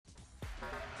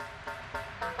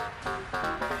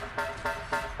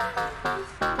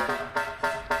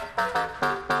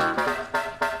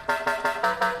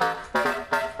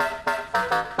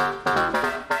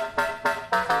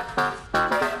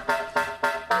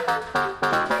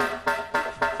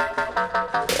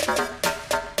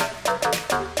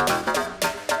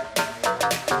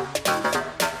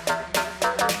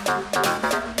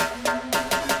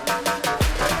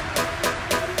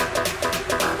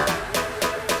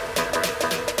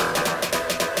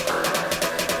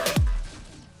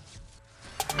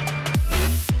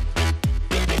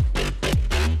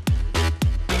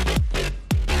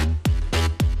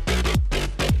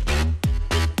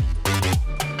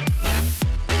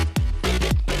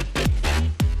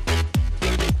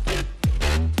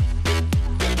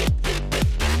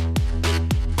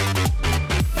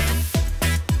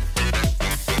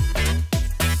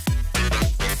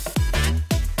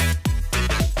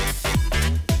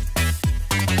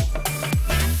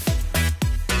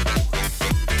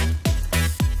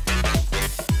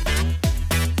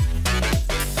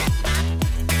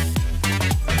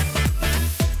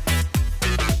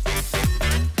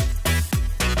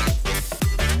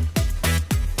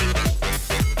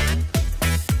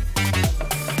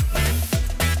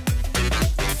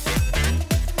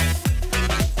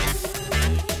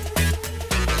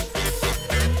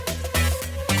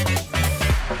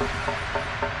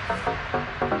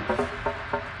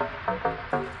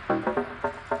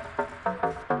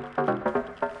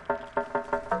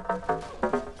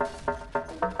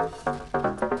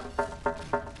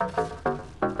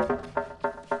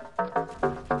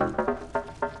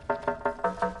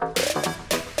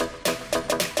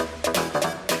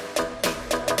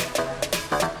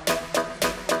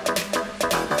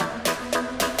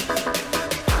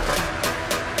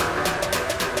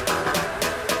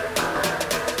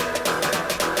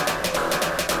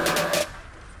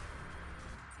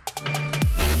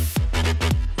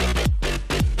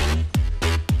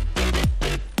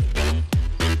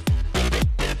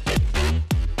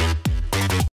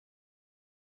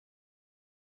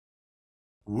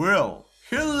Well,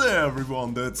 hello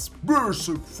everyone, that's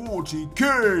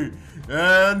Berserk40k,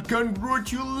 and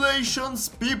congratulations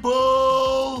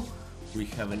people! We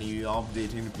have a new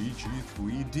update in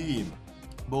PG3D,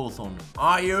 both on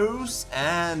iOS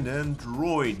and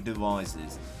Android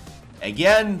devices.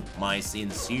 Again, my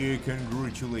sincere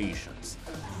congratulations.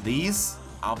 This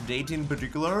update in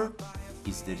particular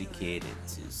is dedicated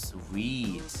to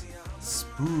sweet,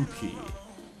 spooky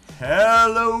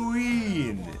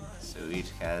Halloween. So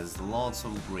it has lots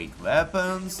of great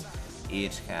weapons,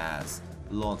 it has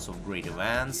lots of great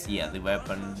events. Yeah, the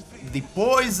weapon, the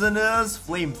poisonous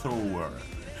flamethrower.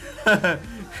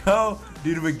 How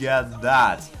did we get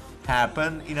that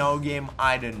happen in our game?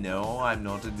 I don't know, I'm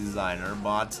not a designer,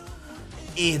 but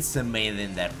it's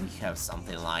amazing that we have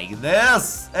something like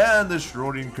this. And the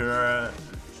Schrodinger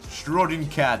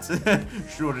cat.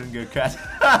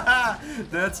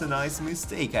 That's a nice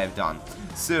mistake I've done.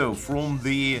 So from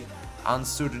the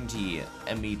uncertainty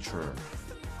emitter,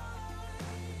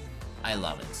 I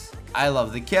love it. I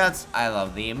love the cat, I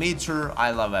love the emitter, I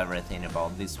love everything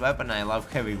about this weapon. I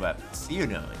love heavy weapons, you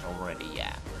know it already.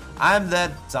 Yeah, I'm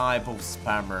that type of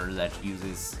spammer that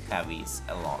uses heavies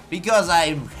a lot because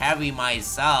I'm heavy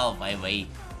myself. I weigh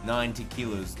 90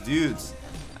 kilos, dudes.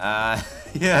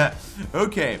 Yeah,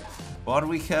 okay, but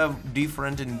we have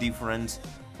different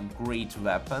great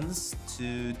weapons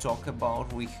to talk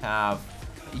about. We have,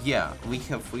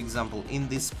 for example, in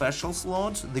this special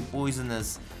slot, the poison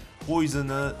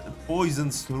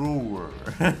thrower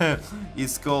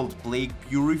is called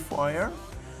Purifier.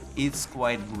 It's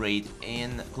quite great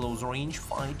in close range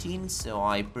fighting, so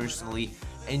I personally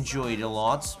enjoy it a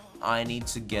lot. I need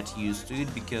to get used to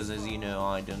it because, as you know,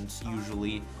 I don't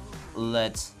usually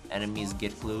let enemies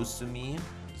get close to me.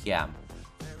 Yeah,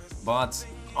 but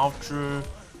after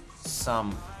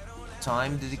some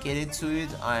time dedicated to it,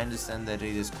 I understand that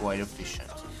it is quite efficient.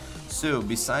 So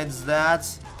besides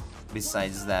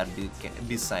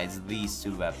these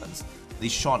two weapons, the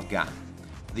shotgun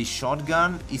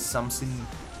is something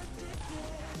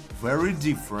very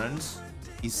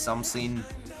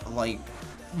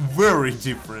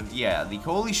different, yeah. The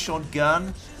holy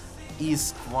shotgun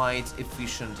is quite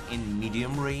efficient in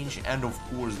medium range and of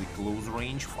course the close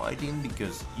range fighting,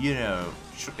 because you know,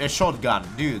 a shotgun,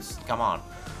 dudes, come on.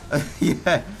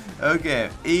 Yeah, okay,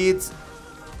 it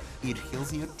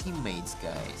heals your teammates,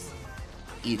 guys.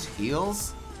 It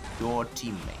heals your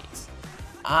teammates.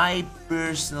 I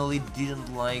personally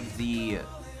didn't like the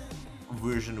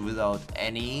version without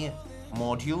any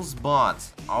modules, but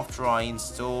after I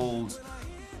installed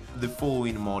the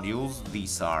following modules,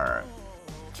 these are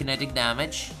kinetic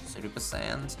damage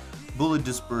 30%, bullet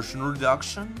dispersion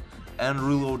reduction, and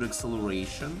reload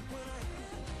acceleration.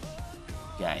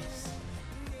 Guys,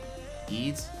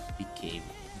 it became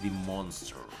the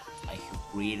monster I have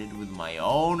created with my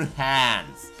own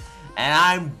hands, and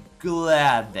I'm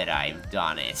glad that I've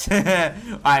done it.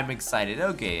 I'm excited.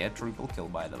 Okay, a triple kill,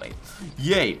 by the way.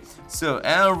 Yay! So,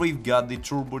 and we've got the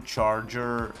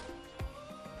turbocharger.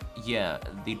 Yeah,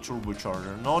 the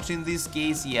turbocharger. Not in this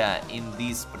case. Yeah, in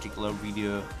this particular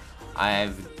video,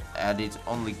 I've added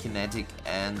only kinetic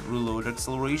and reload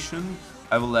acceleration.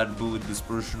 I will add bullet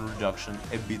dispersion reduction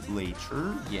a bit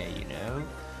later. Yeah, you know.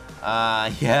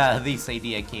 Yeah, this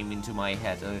idea came into my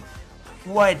head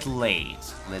quite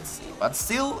late, let's see, but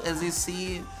still, as you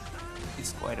see,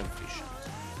 it's quite efficient.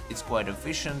 It's quite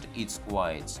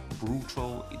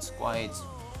brutal, it's quite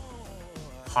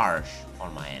harsh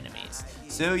on my enemies.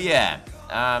 So yeah,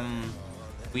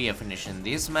 we are finishing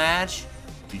this match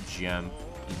to jump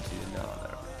into another.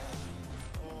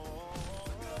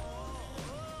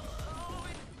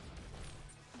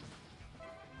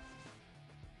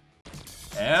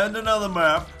 And another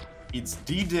map. It's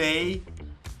D-Day.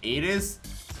 It is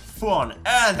fun,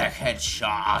 and a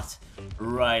headshot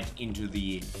right into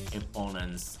the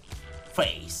opponent's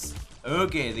face.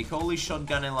 Okay, the holy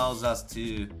shotgun allows us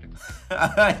to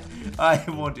I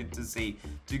wanted to say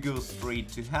to go straight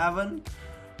to heaven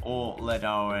or let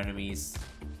our enemies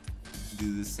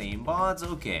do the same, but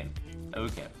okay.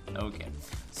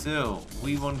 So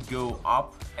we won't go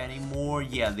up anymore.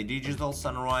 Yeah, the digital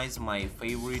sunrise, my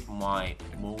favorite, my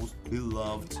most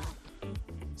beloved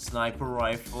sniper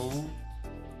rifle,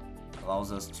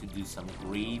 allows us to do some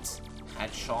great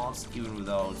headshots even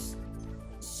without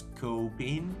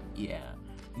scoping. Yeah,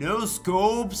 no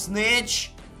scope,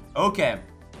 snitch. Okay,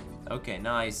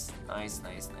 nice.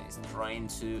 Trying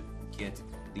to get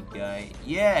the guy.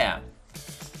 Yeah,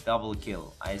 double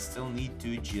kill. I still need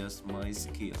to adjust my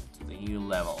skill to the new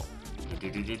level.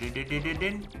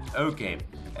 Okay,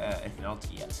 not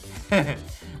yet.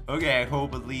 Okay, I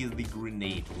hope at least the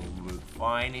grenade will work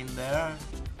fine in there.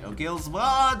 No kills,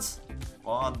 but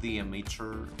the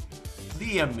emitter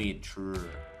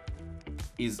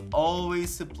is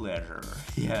always a pleasure.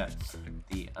 Yeah,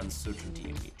 the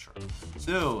uncertainty emitter.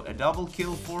 So a double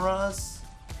kill for us.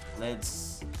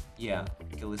 Let's, yeah,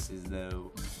 kill this is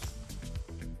though.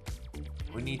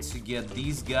 We need to get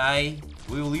this guy.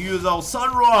 We will use our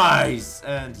sunrise,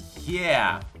 and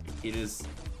yeah, it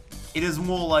is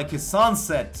more like a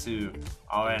sunset to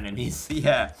our enemies.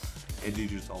 Yeah, a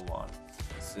digital one.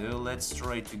 So let's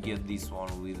try to get this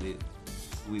one with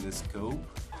a scope.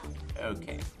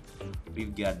 Okay,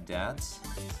 we've got that.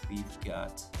 We've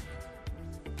got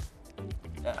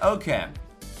okay,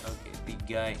 the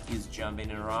guy is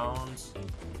jumping around.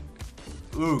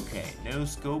 Okay, no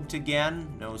scoped again,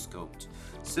 no scoped.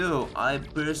 So I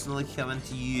personally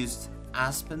haven't used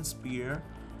Aspen Spear,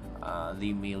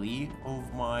 the melee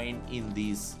of mine, in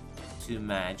these 2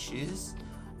 matches.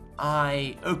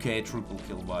 Okay, triple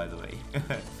kill by the way.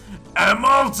 A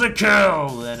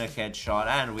multi-kill and a headshot,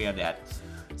 and we are dead.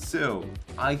 So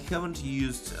I haven't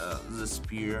used the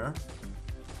spear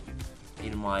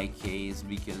in my case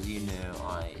because, you know,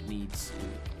 I need to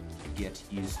get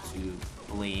used to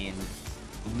playing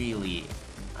melee.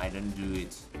 I don't do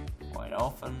it quite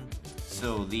often.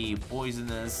 So the poison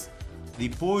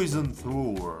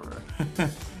thrower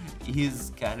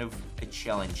is kind of a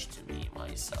challenge to me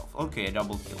myself. Okay, a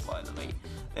double kill by the way.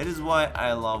 That is why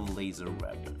I love laser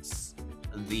weapons.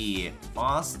 The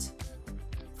fast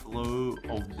flow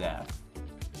of death.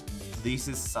 This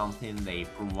is something they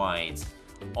provide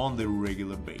on the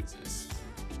regular basis.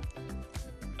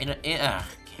 Okay,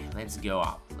 let's go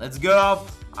up. Let's go up.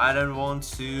 I don't want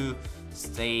to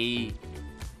stay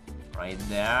right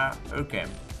there. Okay.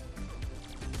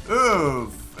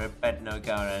 Oof! A pet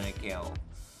knockout and a kill.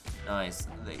 Nice.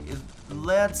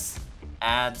 Let's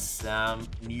add some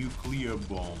nuclear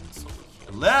bombs over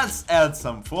here. Let's add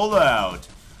some fallout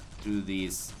to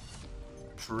these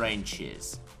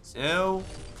trenches. So,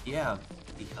 yeah,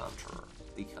 the Hunter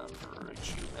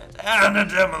achievement. And a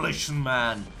demolition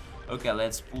man! Okay,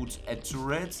 let's put a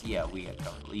turret. Yeah, we are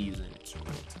currently using a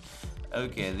turret.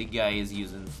 Okay, the guy is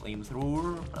using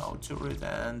flamethrower, our turret,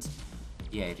 and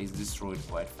yeah, it is destroyed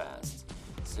quite fast.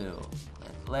 So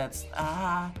let's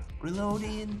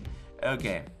reloading.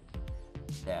 Okay,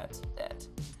 that.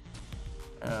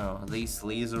 Oh, this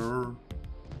laser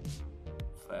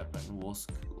weapon was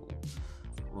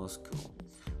cool.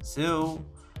 So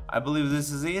I believe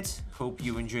this is it. Hope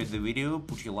you enjoyed the video.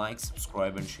 Put your like,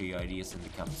 subscribe, and share your ideas in the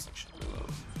comment section below.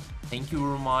 Thank you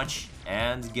very much,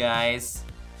 and guys,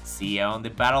 see you on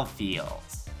the battlefield.